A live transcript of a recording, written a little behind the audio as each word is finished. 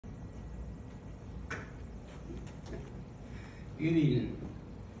Good evening,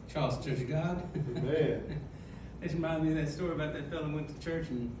 Charles Church of God. Amen. This reminds me of that story about that fellow who went to church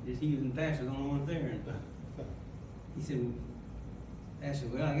and just he was the pastor, the only one there. And he said, Pastor,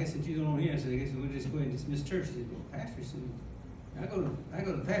 well, I guess since you don't here, I said, I guess we'll just go ahead and dismiss church. He said, well, Pastor, he said, I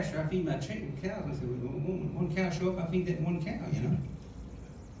go to the pasture, I feed my chicken cows. I said, well, one cow show up, I feed that one cow, you know.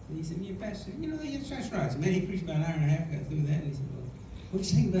 And he said, yeah, Pastor, you know, that's right. So, man, he preached about an hour and a half, got through that, and he said, well, what'd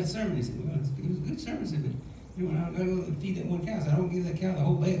you think about the sermon? He said, well, it was a good sermon. He said, but you know, I go feed that one cow, so I don't give that cow the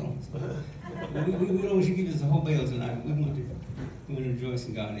whole bale. we don't want you to give us the whole bale tonight. We want to rejoice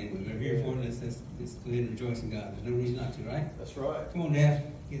in God anyway. We're here for it. Let's go ahead and rejoice in God. There's no reason not to, right? That's right. Come on, Dad.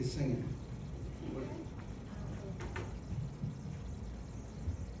 Get us singing.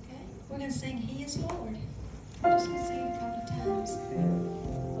 Okay, we're going to sing He is Lord. I'm just going to sing it a couple of times.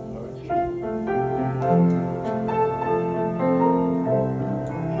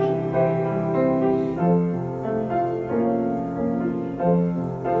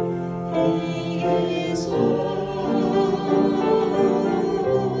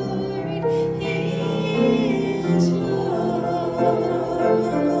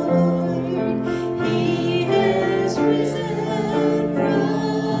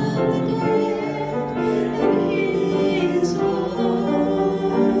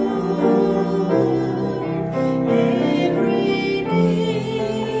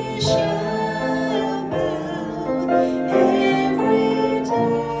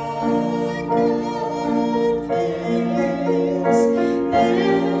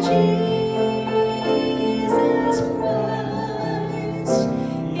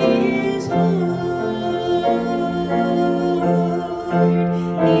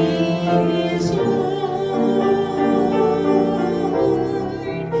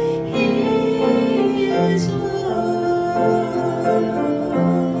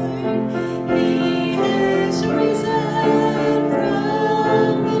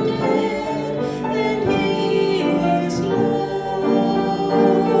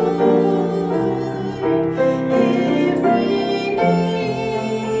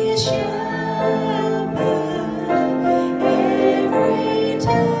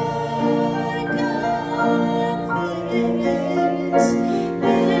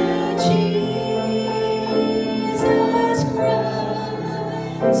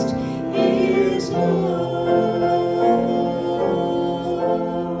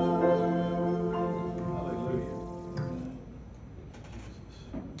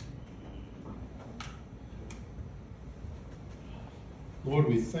 Lord,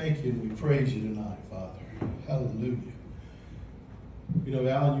 we thank you and we praise you tonight, Father. Hallelujah. You know,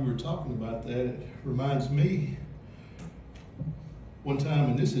 Alan, you were talking about that. It reminds me one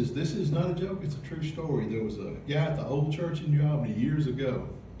time, and this is not a joke, it's a true story. There was a guy at the old church in New Albany years ago.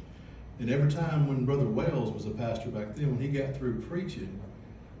 And every time when Brother Wells was a pastor back then, when he got through preaching,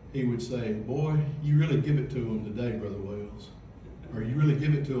 he would say, boy, you really give it to him today, Brother Wells. Or you really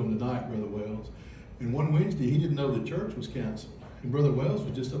give it to him tonight, Brother Wells. And one Wednesday, he didn't know the church was canceled. And Brother Wells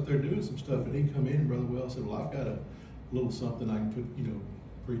was just up there doing some stuff, and he'd come in, and Brother Wells said, well, I've got a little something I can put,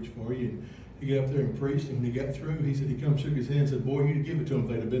 preach for you. And he got up there and preached, and when he got through, he said, he come shook his hand and said, boy, you'd give it to him if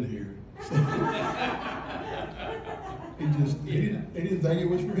they'd have been here. he didn't think it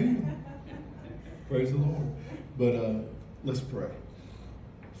was for him. Praise the Lord. But let's pray.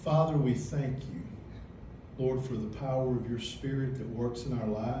 Father, we thank you, Lord, for the power of your Spirit that works in our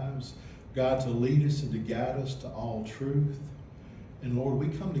lives. God, to lead us and to guide us to all truth. And Lord, we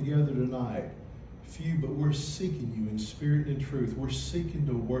come together tonight, few, but we're seeking you in spirit and in truth. We're seeking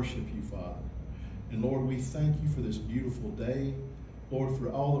to worship you, Father. And Lord, we thank you for this beautiful day. Lord, for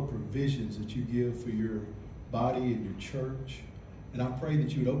all the provisions that you give for your body and your church. And I pray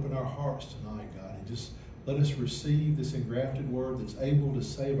that you would open our hearts tonight, God, and just let us receive this engrafted word that's able to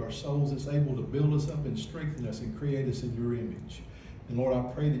save our souls, that's able to build us up and strengthen us and create us in your image. And Lord, I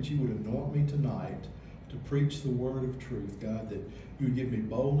pray that you would anoint me tonight to preach the word of truth, God, that you would give me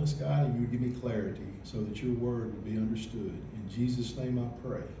boldness, God, and you would give me clarity so that your word would be understood. In Jesus' name I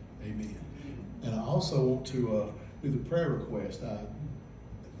pray. Amen. And I also want to do the prayer request. I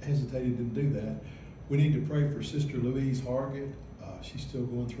hesitated to do that. We need to pray for Sister Louise Hargett. She's still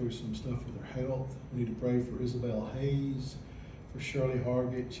going through some stuff with her health. We need to pray for Isabel Hayes, for Shirley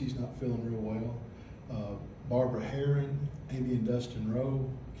Hargett. She's not feeling real well. Barbara Herron, Amy and Dustin Rowe,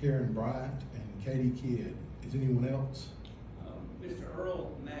 Karen Bryant, and Katie Kidd. Is anyone else? Mr.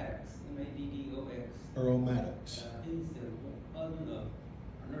 Earl Maddox, Maddox. Earl Maddox. He's the husband of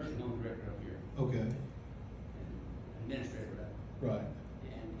our nursing home director up here. Okay. And administrator, right? Right.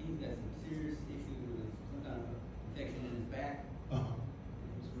 And he's got some serious issues with some kind of infection in his back. Uh-huh.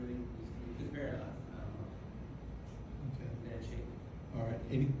 He's paralyzed. I don't know. Okay. Bad shape.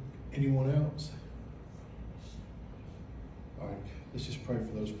 Anyone else? All right, let's just pray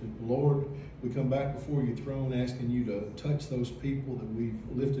for those people. Lord, we come back before your throne asking you to touch those people that we've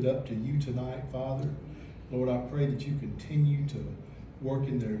lifted up to you tonight, Father. Lord, I pray that you continue to work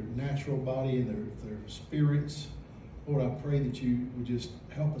in their natural body and their spirits. Lord, I pray that you would just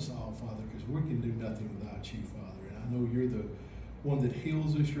help us all, Father, because we can do nothing without you, Father. And I know you're the one that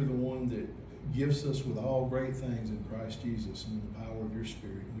heals us. You're the one that gives us with all great things in Christ Jesus and the power of your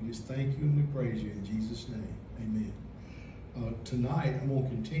Spirit. We just thank you and we praise you in Jesus' name. Amen. Tonight, I'm going to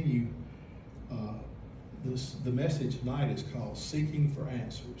continue. The message tonight is called Seeking for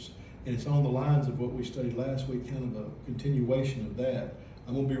Answers. And it's on the lines of what we studied last week, kind of a continuation of that.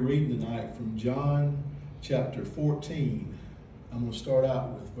 I'm going to be reading tonight from John chapter 14. I'm going to start out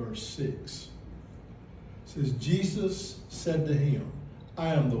with verse 6. It says, Jesus said to him, I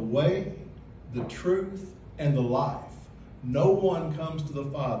am the way, the truth, and the life. No one comes to the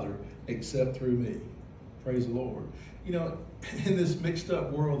Father except through me. Praise the Lord. You know, in this mixed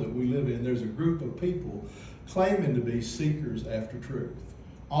up world that we live in, there's a group of people claiming to be seekers after truth.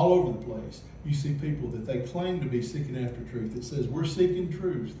 All over the place, you see people that they claim to be seeking after truth. It says, we're seeking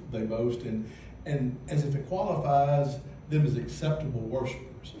truth, they boast, and as if it qualifies them as acceptable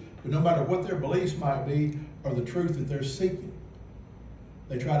worshipers. But no matter what their beliefs might be or the truth that they're seeking,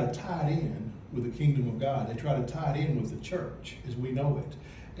 they try to tie it in with the kingdom of God. They try to tie it in with the church as we know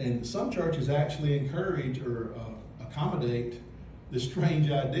it. And some churches actually encourage or accommodate this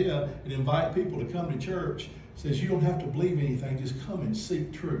strange idea and invite people to come to church. Says you don't have to believe anything, just come and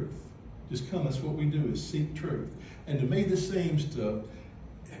seek truth. Just come, that's what we do, is seek truth. And to me this seems to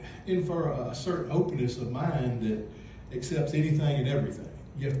infer a certain openness of mind that accepts anything and everything.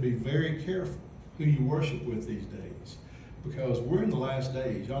 You have to be very careful who you worship with these days, because we're in the last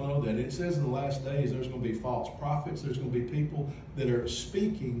days. Y'all know that. It says in the last days there's going to be false prophets, there's going to be people that are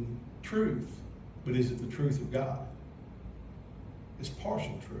speaking truth, but is it the truth of God? It's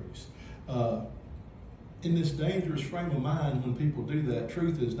partial truths. In this dangerous frame of mind, when people do that,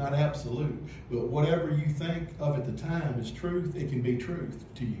 truth is not absolute. But whatever you think of at the time is truth, it can be truth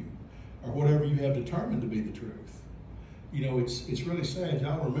to you. Or whatever you have determined to be the truth. You know, it's really sad.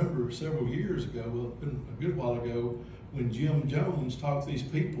 Y'all remember several years ago, well, it's been a good while ago, when Jim Jones talked these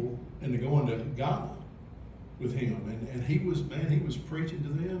people into going to Ghana with him. And he was preaching to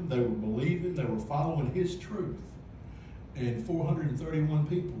them. They were believing, they were following his truth. And 431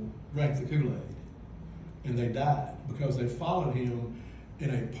 people drank the Kool-Aid. And they died because they followed him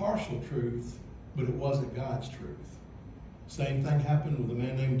in a partial truth, but it wasn't God's truth. Same thing happened with a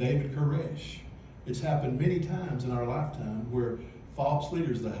man named David Koresh. It's happened many times in our lifetime where false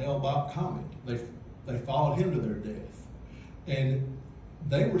leaders, the Hale-Bopp Comet, they followed him to their death. And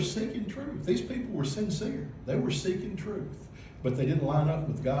they were seeking truth. These people were sincere. They were seeking truth, but they didn't line up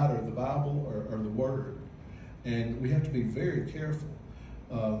with God or the Bible or the Word. And we have to be very careful.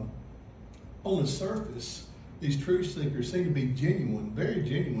 On the surface, these truth seekers seem to be genuine, very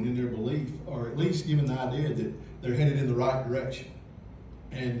genuine in their belief, or at least given the idea that they're headed in the right direction.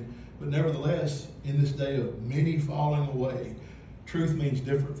 But nevertheless, in this day of many falling away, truth means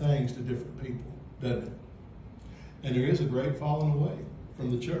different things to different people, doesn't it? And there is a great falling away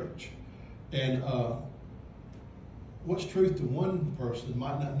from the church. And what's truth to one person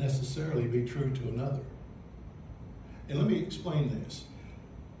might not necessarily be true to another. And let me explain this.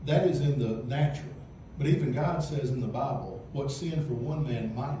 That is in the natural. But even God says in the Bible, what's sin for one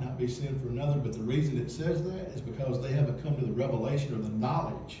man might not be sin for another. But the reason it says that is because they haven't come to the revelation or the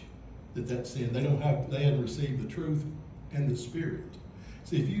knowledge that that's sin. They haven't received the truth and the Spirit.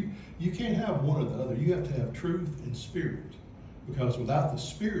 See, if you can't have one or the other. You have to have truth and Spirit. Because without the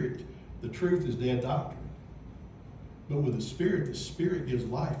Spirit, the truth is dead doctrine. But with the Spirit gives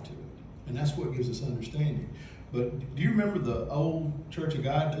life to it. And that's what gives us understanding. But do you remember the old Church of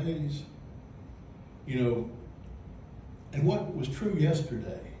God days? You know, and what was true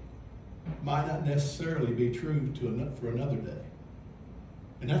yesterday might not necessarily be true for another day.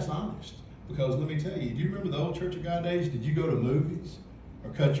 And that's honest. Because let me tell you, do you remember the old Church of God days? Did you go to movies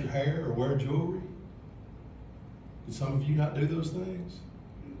or cut your hair or wear jewelry? Did some of you not do those things?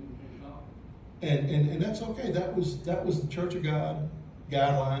 And that's okay. That was the Church of God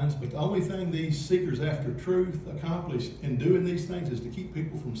guidelines, but the only thing these seekers after truth accomplish in doing these things is to keep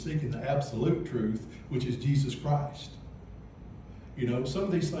people from seeking the absolute truth, which is Jesus Christ. You know, some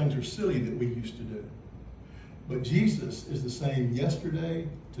of these things are silly that we used to do. But Jesus is the same yesterday,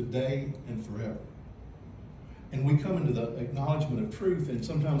 today, and forever. And we come into the acknowledgement of truth, and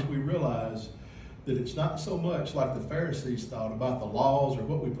sometimes we realize that it's not so much like the Pharisees thought about the laws or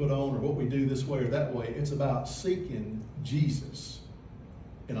what we put on or what we do this way or that way. It's about seeking Jesus.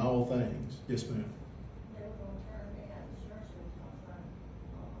 in all things. Yes, ma'am. They were gonna turn me out of church because I'm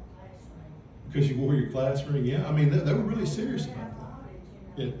class ring. Because you wore your class ring? Yeah, I mean, they were really serious about that.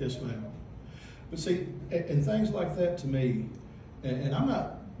 You know. Yeah, yes, ma'am. But see, and things like that to me, and I'm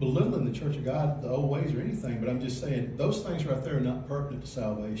not belittling the Church of God, the old ways or anything, but I'm just saying those things right there are not pertinent to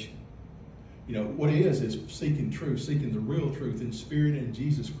salvation. You know, what it is seeking truth, seeking the real truth in spirit in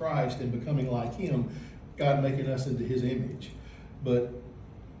Jesus Christ and becoming like Him, God making us into His image. But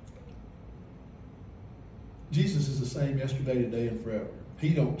Jesus is the same yesterday, today, and forever. He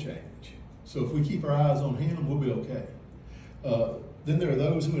don't change. So if we keep our eyes on Him, we'll be okay. Then there are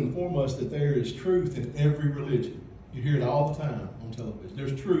those who inform us that there is truth in every religion. You hear it all the time on television.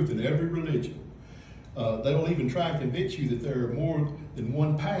 There's truth in every religion. They'll even try and convince you that there are more than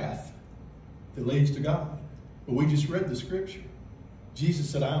one path that leads to God. But we just read the scripture. Jesus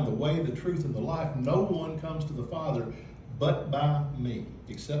said, I am the way, the truth, and the life. No one comes to the Father but by me,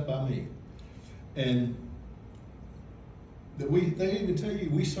 except by me. And that they even tell you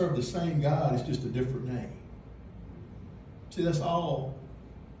we serve the same God, it's just a different name. See, that's all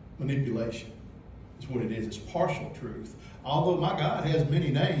manipulation. It's what it is. It's partial truth. Although my God has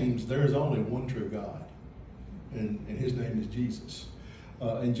many names, there is only one true God. And His name is Jesus.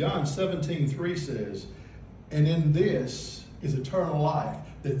 And John 17:3 says, and in this is eternal life,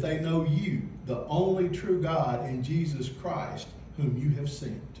 that they know you, the only true God, and Jesus Christ, whom you have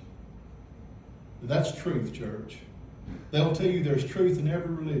sent. That's truth, church. They'll tell you there's truth in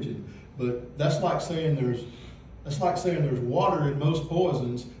every religion, but that's like saying there's water in most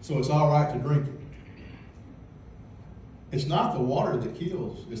poisons, so it's all right to drink it. It's not the water that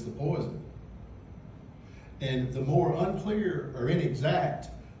kills, it's the poison. And the more unclear or inexact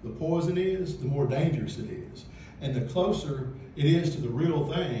the poison is, the more dangerous it is. And the closer it is to the real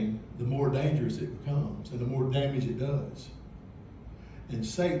thing, the more dangerous it becomes and the more damage it does. And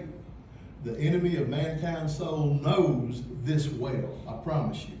Satan, the enemy of mankind's soul, knows this well, I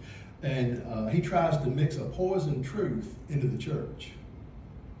promise you. And he tries to mix a poison truth into the church.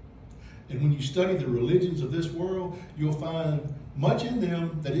 And when you study the religions of this world, you'll find much in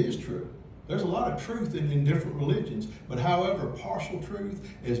them that is true. There's a lot of truth in different religions, but however, partial truth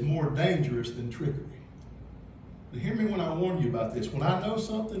is more dangerous than trickery. Now, hear me when I warn you about this. When I know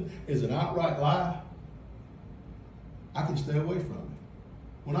something is an outright lie, I can stay away from it.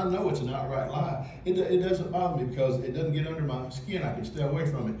 When I know it's an outright lie, it doesn't bother me because it doesn't get under my skin. I can stay away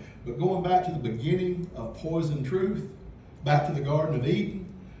from it. But going back to the beginning of poison truth, back to the Garden of Eden,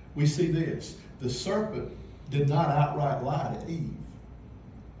 we see this. The serpent did not outright lie to Eve.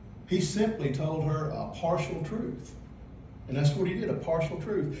 He simply told her a partial truth. And that's what he did, a partial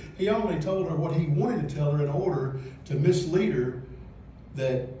truth. He only told her what he wanted to tell her in order to mislead her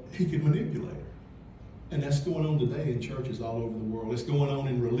that he could manipulate her. And that's going on today in churches all over the world. It's going on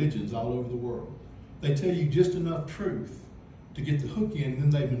in religions all over the world. They tell you just enough truth to get the hook in, and then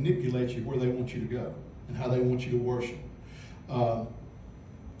they manipulate you where they want you to go and how they want you to worship.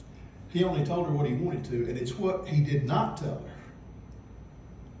 He only told her what he wanted to, and it's what he did not tell her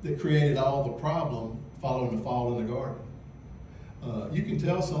that created all the problem following the fall in the garden. You can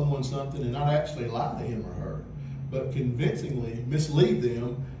tell someone something and not actually lie to him or her, but convincingly mislead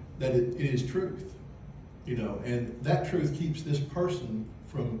them that it is truth. You know, and that truth keeps this person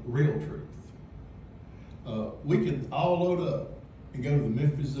from real truth. We can all load up and go to the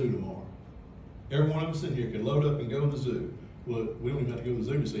Memphis Zoo tomorrow. Every one of us in here could load up and go to the zoo. Well, we don't even have to go to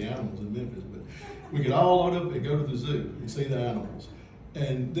the zoo to see animals in Memphis, but we could all load up and go to the zoo and see the animals.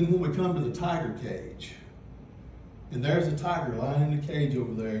 And then when we come to the tiger cage, and there's a tiger lying in the cage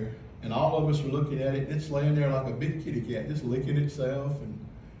over there, and all of us are looking at it, and it's laying there like a big kitty cat, just licking itself and,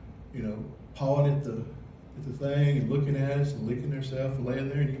 you know, pawing at the thing and looking at us and licking herself and laying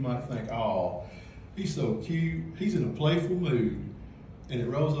there, and you might think, oh, he's so cute. He's in a playful mood. And it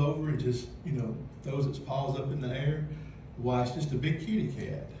rolls over and just, you know, throws its paws up in the air. Why, it's just a big kitty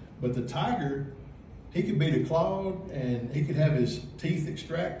cat. But the tiger, he could be declawed and he could have his teeth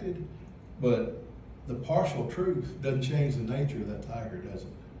extracted, but the partial truth doesn't change the nature of that tiger, does it?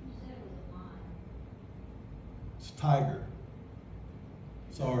 You said it was a lion. It's a tiger.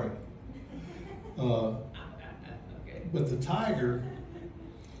 Sorry. But the tiger,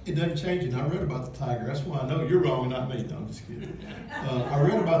 it doesn't change it. And I read about the tiger. That's why I know you're wrong and not me. No, I'm just kidding. I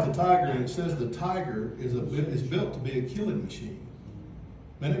read about the tiger, and it says the tiger is built to be a killing machine.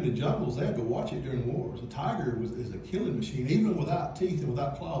 Man, in the jungles, they had to watch it during wars. The tiger is a killing machine. Even without teeth and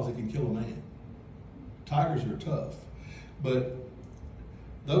without claws, it can kill a man. Tigers are tough. But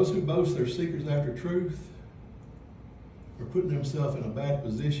those who boast they're seekers after truth are putting themselves in a bad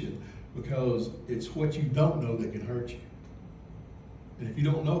position, because it's what you don't know that can hurt you. And if you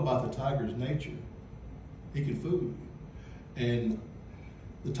don't know about the tiger's nature, he can fool you. And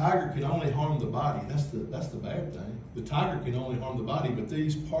the tiger can only harm the body. That's the bad thing. The tiger can only harm the body, but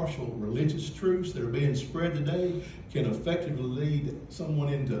these partial religious truths that are being spread today can effectively lead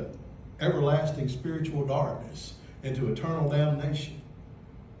someone into everlasting spiritual darkness, into eternal damnation.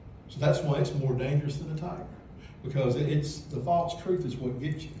 So that's why it's more dangerous than a tiger, because it's the false truth is what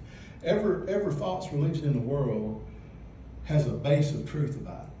gets you. Every false religion in the world has a base of truth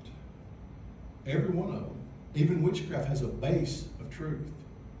about it. Every one of them. Even witchcraft has a base of truth.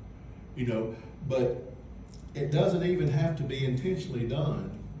 You know, but it doesn't even have to be intentionally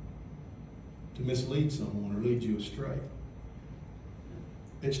done to mislead someone or lead you astray.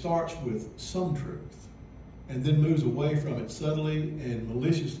 It starts with some truth and then moves away from it subtly and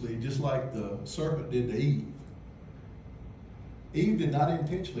maliciously, just like the serpent did to Eve. Eve did not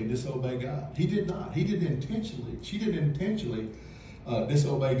intentionally disobey God. He did not. She didn't intentionally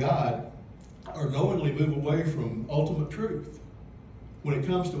disobey God or knowingly move away from ultimate truth. When it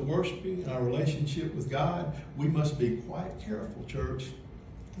comes to worshiping our relationship with God, we must be quite careful, church,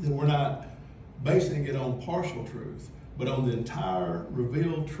 that we're not basing it on partial truth, but on the entire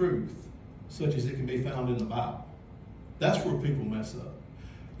revealed truth, such as it can be found in the Bible. That's where people mess up.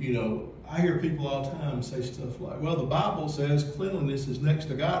 You know, I hear people all the time say stuff like, well, the Bible says cleanliness is next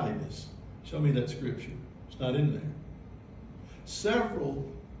to godliness. Show me that scripture. It's not in there. Several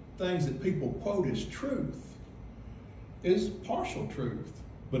things that people quote as truth is partial truth,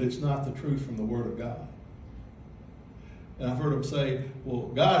 but it's not the truth from the Word of God. And I've heard them say, well,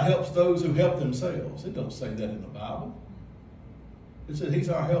 God helps those who help themselves. It don't say that in the Bible. It says He's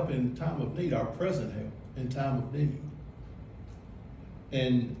our help in time of need, our present help in time of need.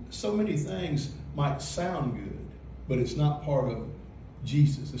 And so many things might sound good, but it's not part of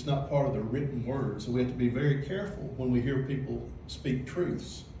Jesus. It's not part of the written word. So we have to be very careful when we hear people speak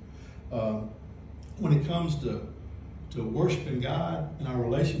truths. When it comes to worshiping God and our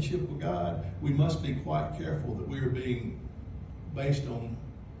relationship with God, we must be quite careful that we are being based on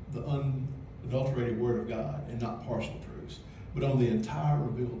the unadulterated Word of God and not partial truths, but on the entire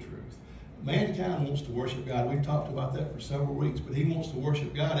revealed truth. Mankind wants to worship God. We've talked about that for several weeks, but he wants to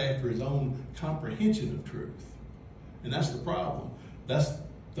worship God after his own comprehension of truth. And that's the problem. That's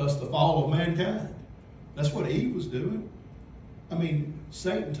thus the fall of mankind. That's what Eve was doing. I mean,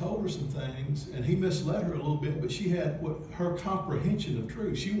 Satan told her some things, and he misled her a little bit, but she had her comprehension of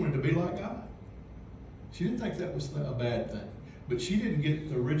truth. She wanted to be like God. She didn't think that was a bad thing. But she didn't get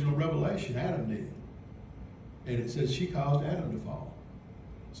the original revelation. Adam did. And it says she caused Adam to fall.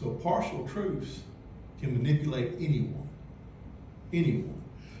 So partial truths can manipulate anyone.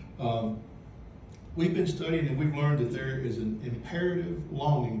 Anyone. We've been studying and we've learned that there is an imperative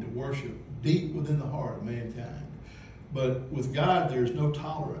longing to worship deep within the heart of mankind. But with God, there's no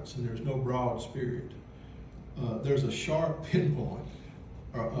tolerance and there's no broad spirit. There's a sharp pinpoint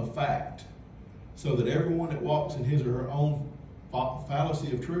of fact, so that everyone that walks in his or her own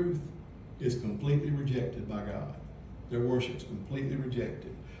fallacy of truth is completely rejected by God. Their worship's completely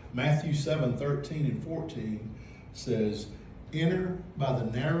rejected. Matthew 7:13 and 14 says, "Enter by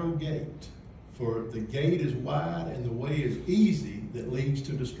the narrow gate, for the gate is wide and the way is easy that leads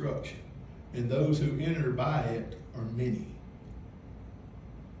to destruction, and those who enter by it are many."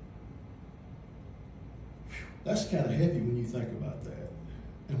 That's kind of heavy when you think about that.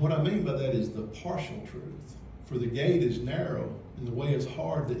 And what I mean by that is the partial truth. For the gate is narrow and the way is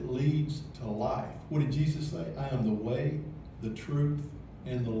hard that leads to life. What did Jesus say? I am the way, the truth,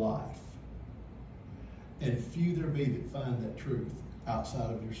 and the life. And few there be that find that truth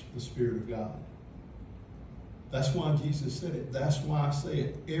outside of the Spirit of God. That's why Jesus said it. That's why I say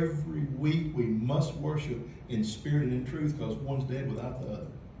it. Every week we must worship in spirit and in truth, because one's dead without the other.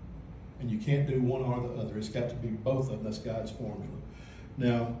 And you can't do one or the other. It's got to be both of them. That's God's formula.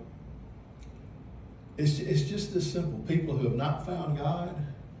 Now, it's just this simple. People who have not found God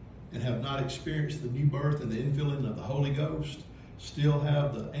and have not experienced the new birth and the infilling of the Holy Ghost still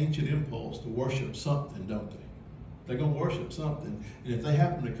have the ancient impulse to worship something, don't they? They're going to worship something. And if they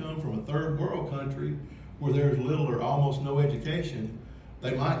happen to come from a third world country where there's little or almost no education,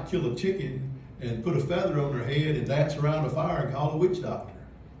 they might kill a chicken and put a feather on their head and dance around a fire and call a witch doctor.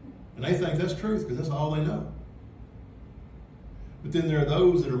 And they think that's truth because that's all they know. But then there are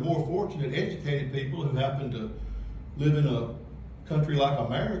those that are more fortunate, educated people who happen to live in a country like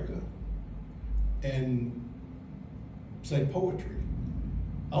America and say poetry.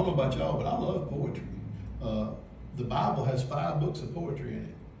 I don't know about y'all, but I love poetry. The Bible has 5 books of poetry in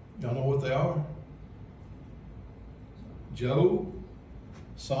it. Y'all know what they are? Job,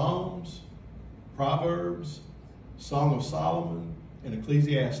 Psalms, Proverbs, Song of Solomon, and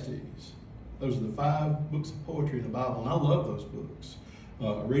Ecclesiastes. Those are the 5 books of poetry in the Bible, and I love those books.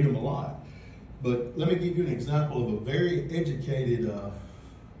 I read them a lot. But let me give you an example of a very educated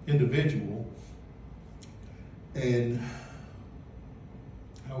individual. And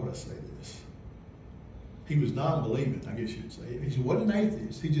how would I say this? He was non-believing, I guess you'd say. He wasn't an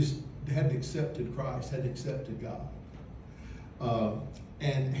atheist. He just hadn't accepted Christ, hadn't accepted God.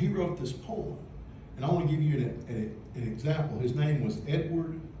 And he wrote this poem. And I want to give you an example. His name was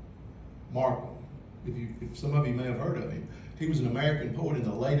Edward Markham. If some of you may have heard of him. He was an American poet in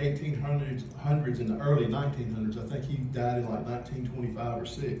the late 1800s and the early 1900s. I think he died in like 1925 or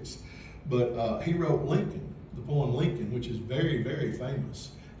 6. But he wrote Lincoln, the poem Lincoln, which is very, very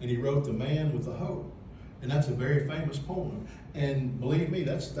famous. And he wrote The Man with the Hoe. And that's a very famous poem. And believe me,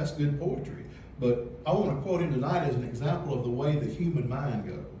 that's good poetry. But I want to quote him tonight as an example of the way the human mind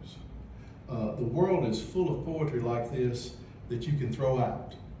goes. The world is full of poetry like this that you can throw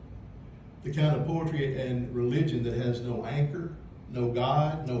out. The kind of poetry and religion that has no anchor, no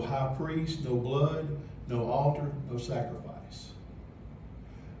God, no high priest, no blood, no altar, no sacrifice.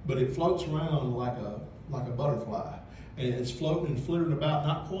 But it floats around like a butterfly. And it's floating and flitting about,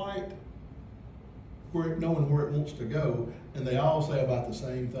 not quite knowing where it wants to go. And they all say about the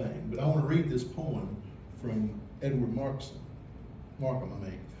same thing. But I want to read this poem from Edward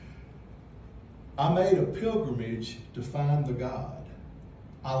Markham. I made a pilgrimage to find the God.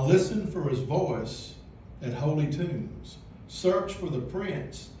 I listened for his voice at holy tombs, searched for the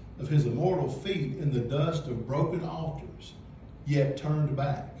prints of his immortal feet in the dust of broken altars, yet turned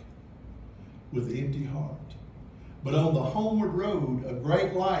back with empty heart. But on the homeward road, a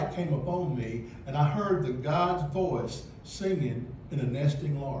great light came upon me, and I heard the God's voice singing in a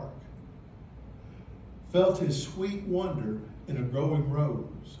nesting lark. Felt his sweet wonder in a growing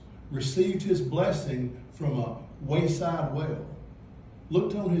rose, received his blessing from a wayside well,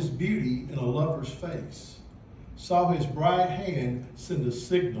 looked on his beauty in a lover's face, saw his bright hand send a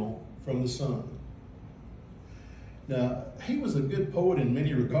signal from the sun. Now, he was a good poet in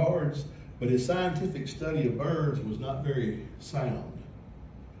many regards, but his scientific study of birds was not very sound.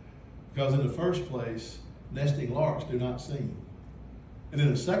 Because in the first place, nesting larks do not sing. And in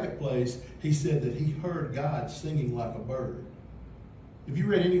the second place, he said that he heard God singing like a bird. Have you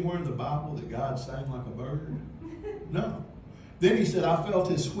read anywhere in the Bible that God sang like a bird? No. Then he said, I felt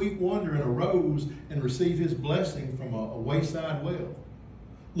his sweet wonder in a rose and received his blessing from a wayside well.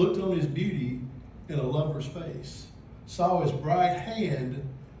 Looked on his beauty in a lover's face. Saw his bright hand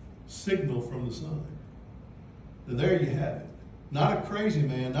signal from the sun. Now there you have it. Not a crazy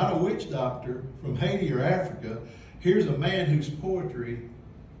man, not a witch doctor from Haiti or Africa. Here's a man whose poetry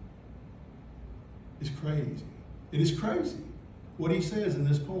is crazy. It is crazy what he says in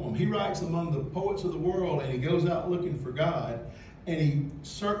this poem. He writes among the poets of the world, and he goes out looking for God, and he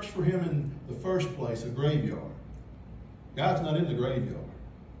searched for him in the first place, a graveyard. God's not in the graveyard.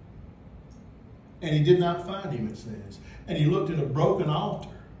 And he did not find him, it says. And he looked at a broken altar.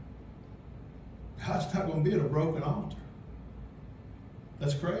 God's not going to be at a broken altar.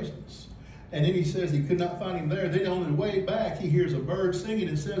 That's craziness. And then he says he could not find him there. Then on the way back, he hears a bird singing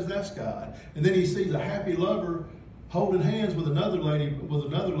and says, that's God. And then he sees a happy lover holding hands with another lady, with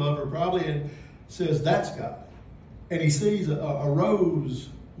another lover probably, and says, that's God. And he sees a rose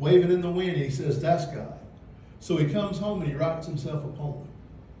waving in the wind, and he says, that's God. So he comes home and he writes himself a poem.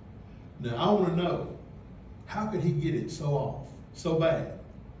 Now, I want to know, how could he get it so off, so bad?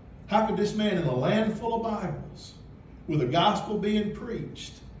 How could this man in a land full of Bibles, with the gospel being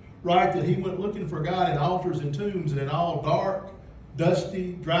preached, write that he went looking for God in altars and tombs and in all dark,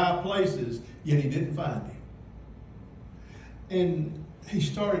 dusty, dry places, yet he didn't find him? And he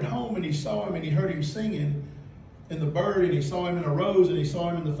started home and he saw him and he heard him singing in the bird, and he saw him in a rose, and he saw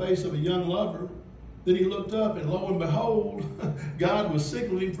him in the face of a young lover. Then he looked up, and lo and behold, God was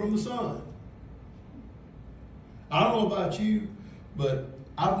signaling from the sun. I don't know about you, but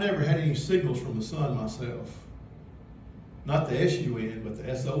I've never had any signals from the sun myself. Not the S-U-N, but the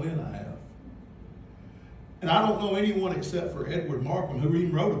S-O-N I have. And I don't know anyone except for Edward Markham who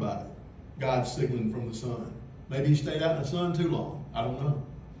even wrote about it, God signaling from the sun. Maybe he stayed out in the sun too long. I don't know.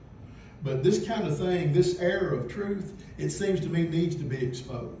 But this kind of thing, this error of truth, it seems to me needs to be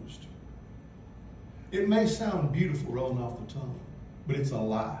exposed. It may sound beautiful rolling off the tongue, but it's a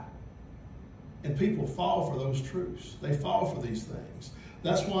lie. And people fall for those truths. They fall for these things.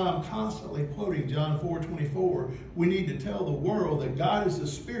 That's why I'm constantly quoting John 4:24. We need to tell the world that God is a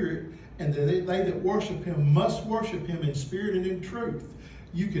spirit, and that they that worship him must worship him in spirit and in truth.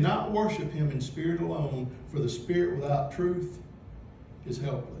 You cannot worship him in spirit alone, for the spirit without truth is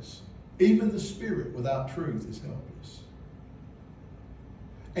helpless. Even the spirit without truth is helpless.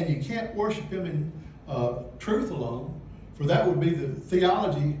 And you can't worship him in truth alone, for that would be the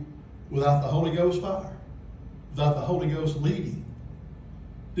theology without the Holy Ghost fire, without the Holy Ghost leading.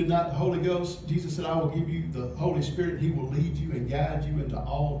 Did not the Holy Ghost, Jesus said, I will give you the Holy Spirit, he will lead you and guide you into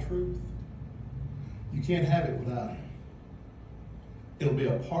all truth. You can't have it without him. It'll be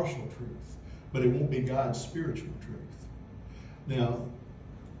a partial truth, but it won't be God's spiritual truth. Now,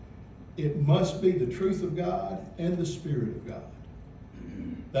 it must be the truth of God and the Spirit of God.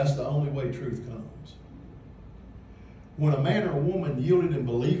 That's the only way truth comes. When a man or a woman yielded and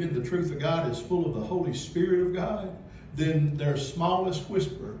believing the truth of God is full of the Holy Spirit of God, then their smallest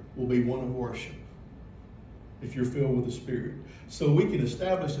whisper will be one of worship, if you're filled with the Spirit. So we can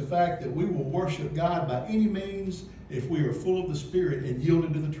establish the fact that we will worship God by any means if we are full of the Spirit and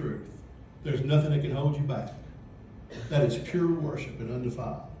yielded to the truth. There's nothing that can hold you back. That is pure worship and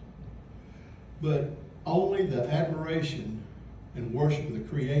undefiled. But only the admiration and worship of the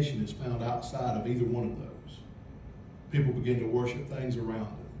creation is found outside of either one of those. People begin to worship things around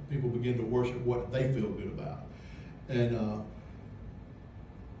them. People begin to worship what they feel good about. And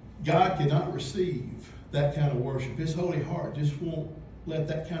God cannot receive that kind of worship. His holy heart just won't let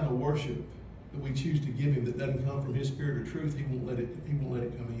that kind of worship that we choose to give him that doesn't come from his Spirit of truth, he won't let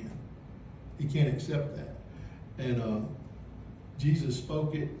it come in. He can't accept that. And Jesus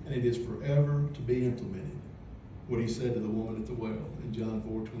spoke it, and it is forever to be implemented. What he said to the woman at the well in John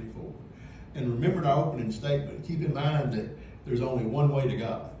 4:24. And remember our opening statement. Keep in mind that there's only one way to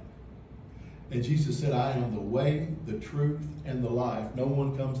God. And Jesus said, I am the way, the truth, and the life. No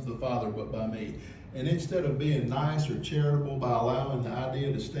one comes to the Father but by me. And instead of being nice or charitable by allowing the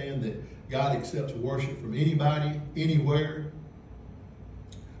idea to stand that God accepts worship from anybody, anywhere,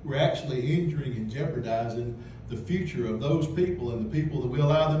 we're actually injuring and jeopardizing the future of those people and the people that we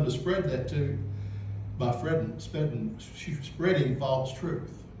allow them to spread that to by spreading false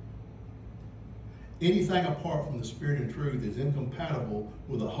truth. Anything apart from the Spirit and truth is incompatible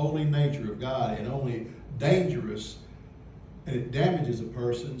with the holy nature of God and only dangerous, and it damages a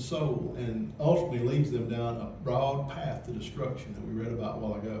person's soul and ultimately leads them down a broad path to destruction that we read about a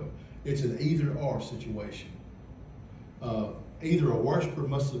while ago. It's an either-or situation. Either a worshiper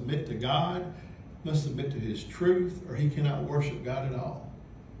must submit to God, must submit to his truth, or he cannot worship God at all.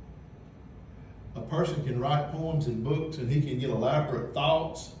 A person can write poems and books and he can get elaborate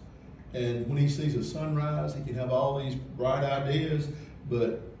thoughts, and when he sees a sunrise, he can have all these bright ideas,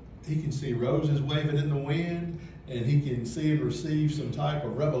 but he can see roses waving in the wind, and he can see and receive some type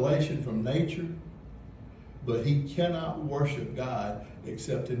of revelation from nature, but he cannot worship God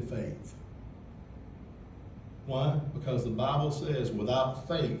except in faith. Why? Because the Bible says without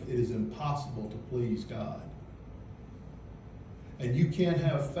faith it is impossible to please God. And you can't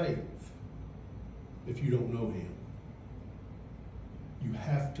have faith if you don't know him. You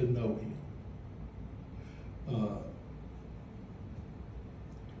have to know him.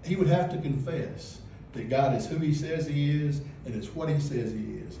 He would have to confess that God is who he says he is and it's what he says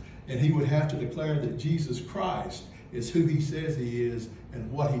he is. And he would have to declare that Jesus Christ is who he says he is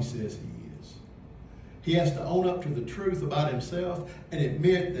and what he says he is. He has to own up to the truth about himself and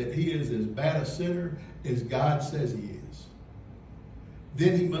admit that he is as bad a sinner as God says he is.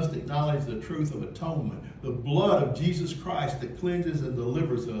 Then he must acknowledge the truth of atonement, the blood of Jesus Christ that cleanses and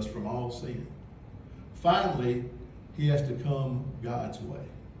delivers us from all sin. Finally, he has to come God's way.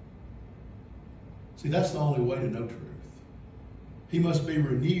 See, that's the only way to know truth. He must be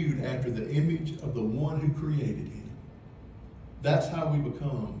renewed after the image of the one who created him. That's how we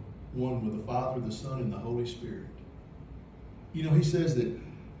become one with the Father, the Son, and the Holy Spirit. You know, he says that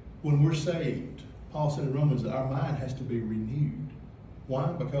when we're saved, Paul said in Romans that our mind has to be renewed. Why?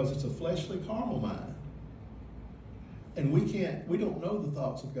 Because it's a fleshly, carnal mind. And we don't know the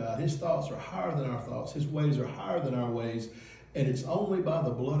thoughts of God. His thoughts are higher than our thoughts. His ways are higher than our ways. And it's only by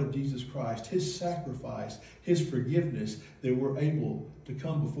the blood of Jesus Christ, his sacrifice, his forgiveness, that we're able to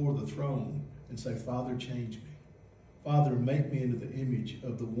come before the throne and say, Father, change me. Father, make me into the image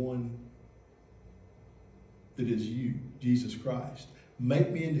of the one that is you, Jesus Christ.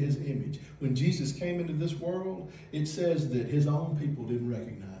 Make me into his image. When Jesus came into this world, it says that his own people didn't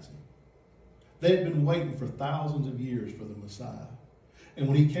recognize him. They had been waiting for thousands of years for the Messiah. And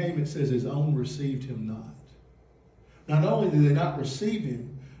when he came, it says his own received him not. Not only did they not receive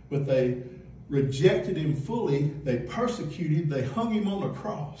him, but they rejected him fully. They persecuted, they hung him on a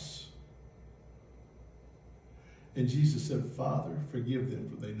cross. And Jesus said, Father, forgive them,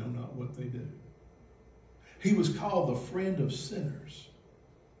 for they know not what they do. He was called the friend of sinners.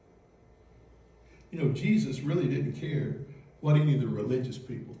 You know, Jesus really didn't care what any of the religious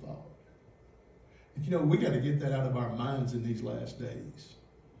people thought. And you know, we got to get that out of our minds in these last days.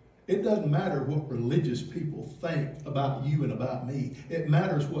 It doesn't matter what religious people think about you and about me. It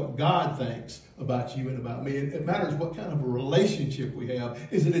matters what God thinks about you and about me. It matters what kind of a relationship we have.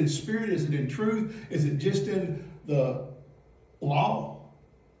 Is it in spirit? Is it in truth? Is it just in the law?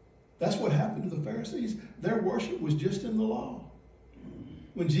 That's what happened to the Pharisees. Their worship was just in the law.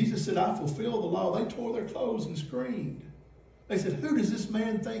 When Jesus said, I fulfill the law, they tore their clothes and screamed. They said, who does this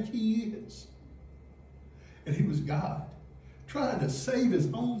man think he is? And he was God, trying to save his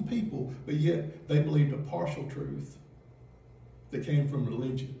own people, but yet they believed a partial truth that came from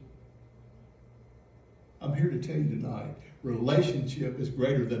religion. I'm here to tell you tonight, relationship is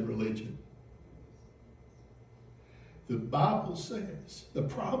greater than religion. The Bible says the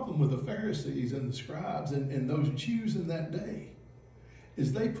problem with the Pharisees and the scribes and those Jews in that day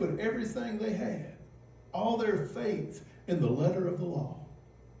is they put everything they had, all their faith, in the letter of the law.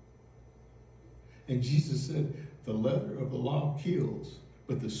 And Jesus said, the letter of the law kills,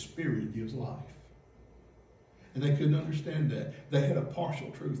 but the Spirit gives life. And they couldn't understand that. They had a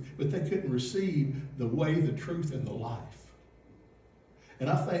partial truth, but they couldn't receive the way, the truth, and the life. And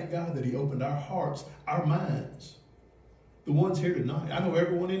I thank God that He opened our hearts, our minds. The ones here tonight, I know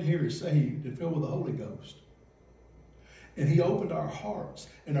everyone in here is saved and filled with the Holy Ghost. And He opened our hearts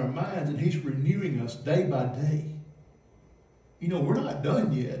and our minds, and He's renewing us day by day. You know, we're not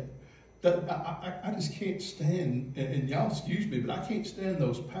done yet. I just can't stand, and y'all excuse me, but I can't stand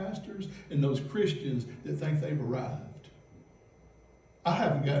those pastors and those Christians that think they've arrived. I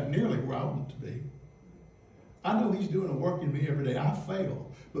haven't gotten nearly where I want to be. I know He's doing a work in me every day. I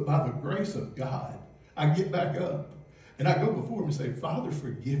fail, but by the grace of God, I get back up. And I go before Him and say, Father,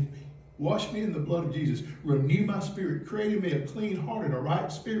 forgive me. Wash me in the blood of Jesus. Renew my spirit. Create in me a clean heart and a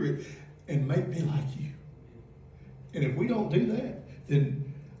right spirit, and make me like You. And if we don't do that,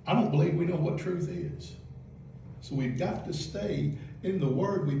 then I don't believe we know what truth is. So we've got to stay in the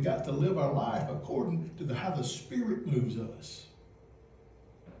Word. We've got to live our life according to how the Spirit moves us.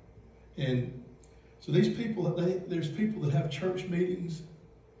 And so these people, there's people that have church meetings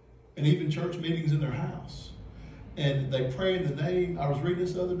and even church meetings in their house. And they pray in the name, I was reading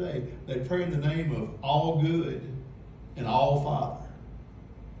this the other day, they pray in the name of all good and all Father.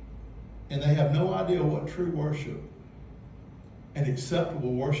 And they have no idea what true worship and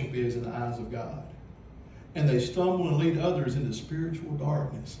acceptable worship is in the eyes of God. And they stumble and lead others into spiritual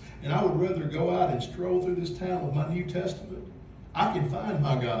darkness. And I would rather go out and stroll through this town with my New Testament. I can find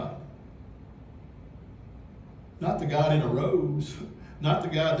my God. Not the God in a rose, not the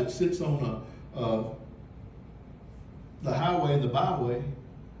God that sits on the highway and the byway,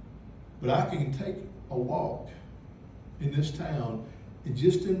 but I can take a walk in this town and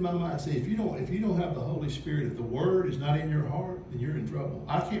just in my mind say, if you don't have the Holy Spirit, if the Word is not in your heart, then you're in trouble.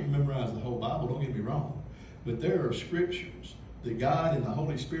 I can't memorize the whole Bible, don't get me wrong, but there are scriptures that God and the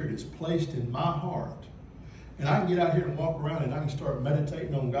Holy Spirit has placed in my heart, and I can get out here and walk around and I can start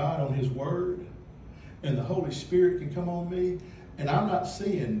meditating on God, on His Word, and the Holy Spirit can come on me, and I'm not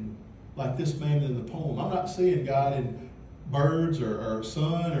seeing like this man in the poem. I'm not seeing God in birds or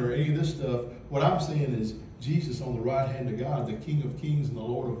sun or any of this stuff. What I'm seeing is Jesus on the right hand of God, the King of Kings and the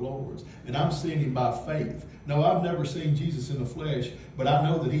Lord of Lords. And I'm seeing Him by faith. No, I've never seen Jesus in the flesh, but I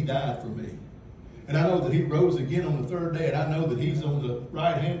know that He died for me. And I know that He rose again on the third day, and I know that He's on the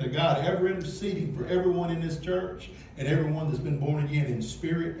right hand of God, ever interceding for everyone in this church and everyone that's been born again in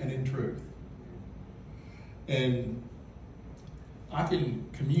spirit and in truth. And I can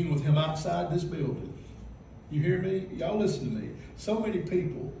commune with Him outside this building. You hear me? Y'all listen to me. So many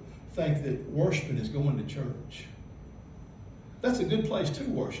people think that worshiping is going to church. That's a good place to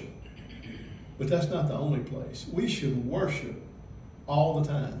worship, but that's not the only place. We should worship all the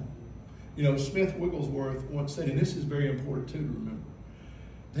time. You know, Smith Wigglesworth once said, and this is very important too to remember,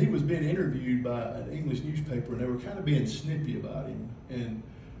 he was being interviewed by an English newspaper, and they were kind of being snippy about him. And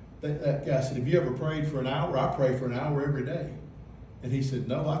that guy said, have you ever prayed for an hour? I pray for an hour every day. And he said,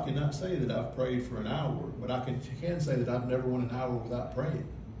 no, I cannot say that I've prayed for an hour, but I can say that I've never went an hour without praying.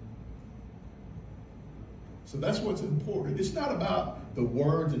 So that's what's important. It's not about the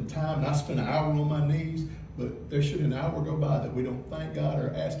words and time, and I spend an hour on my knees, but there should an hour go by that we don't thank God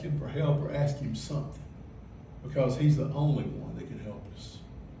or ask Him for help or ask Him something, because He's the only one that can help us.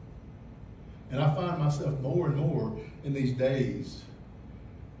 And I find myself more and more in these days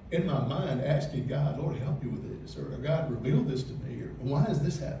in my mind asking God, Lord, help me with this, or God, reveal this to me, or why is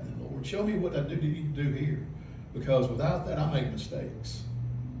this happening, Lord? Show me what I need to do here, because without that I make mistakes.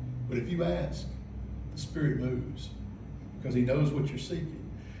 But if you ask, the Spirit moves, because He knows what you're seeking.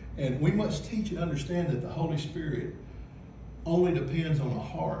 And we must teach and understand that the Holy Spirit only depends on a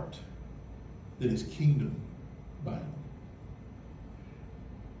heart that is kingdom bound.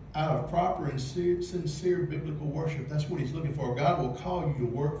 out of proper and sincere biblical worship. That's what he's looking for. God will call you to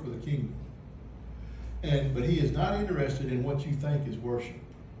work for the kingdom. But he is not interested in what you think is worship.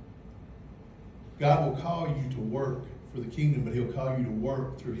 God will call you to work for the kingdom, but he'll call you to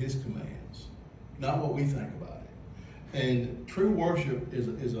work through his commands, not what we think about it. And true worship is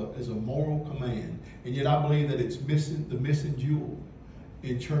a moral command. And yet I believe that it's the missing jewel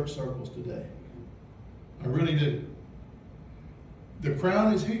in church circles today. I really do. The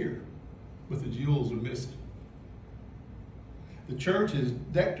crown is here, but the jewels are missing. The church has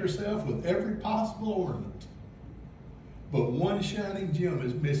decked herself with every possible ornament, but one shining gem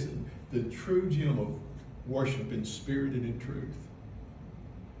is missing, the true gem of worship in spirit and in truth.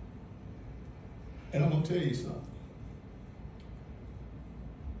 And I'm going to tell you something.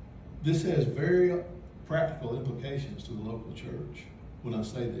 This has very practical implications to the local church when I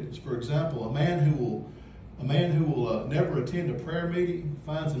say this. For example, a man who will never attend a prayer meeting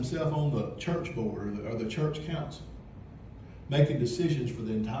finds himself on the church board or the church council, making decisions for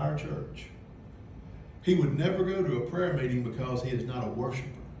the entire church. He would never go to a prayer meeting because he is not a worshiper.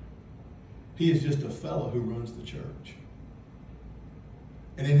 He is just a fellow who runs the church.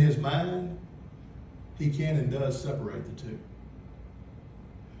 And in his mind, he can and does separate the two.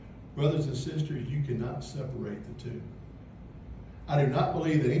 Brothers and sisters, you cannot separate the two. I do not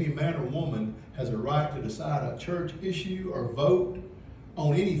believe that any man or woman has a right to decide a church issue or vote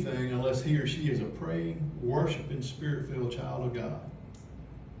on anything unless he or she is a praying, worshiping, spirit-filled child of God.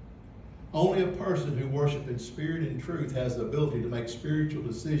 Only a person who worships in spirit and truth has the ability to make spiritual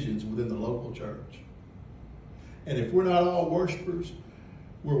decisions within the local church. And if we're not all worshipers,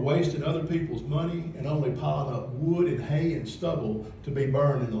 we're wasting other people's money and only piling up wood and hay and stubble to be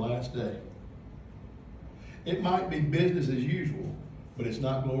burned in the last day. It might be business as usual, but it's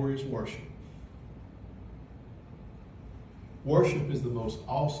not glorious worship. Worship is the most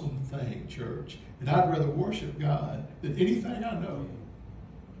awesome thing, church. And I'd rather worship God than anything I know.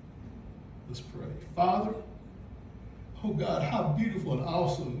 Let's pray. Father, oh God, how beautiful and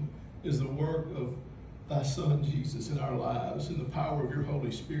awesome is the work of thy Son Jesus in our lives and the power of your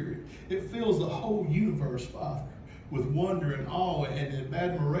Holy Spirit. It fills the whole universe, Father, with wonder and awe and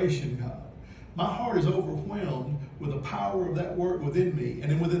admiration, God. My heart is overwhelmed with the power of that work within me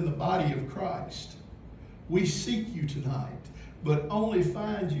and within the body of Christ. We seek you tonight, but only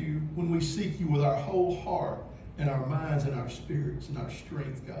find you when we seek you with our whole heart and our minds and our spirits and our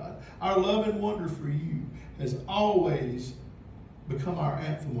strength, God. Our love and wonder for you has always become our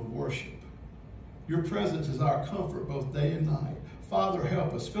anthem of worship. Your presence is our comfort both day and night. Father,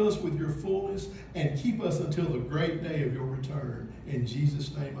 help us. Fill us with your fullness and keep us until the great day of your return. In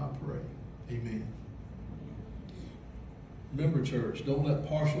Jesus' name I pray. Amen. Remember, church, don't let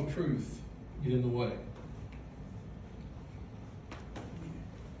partial truth get in the way.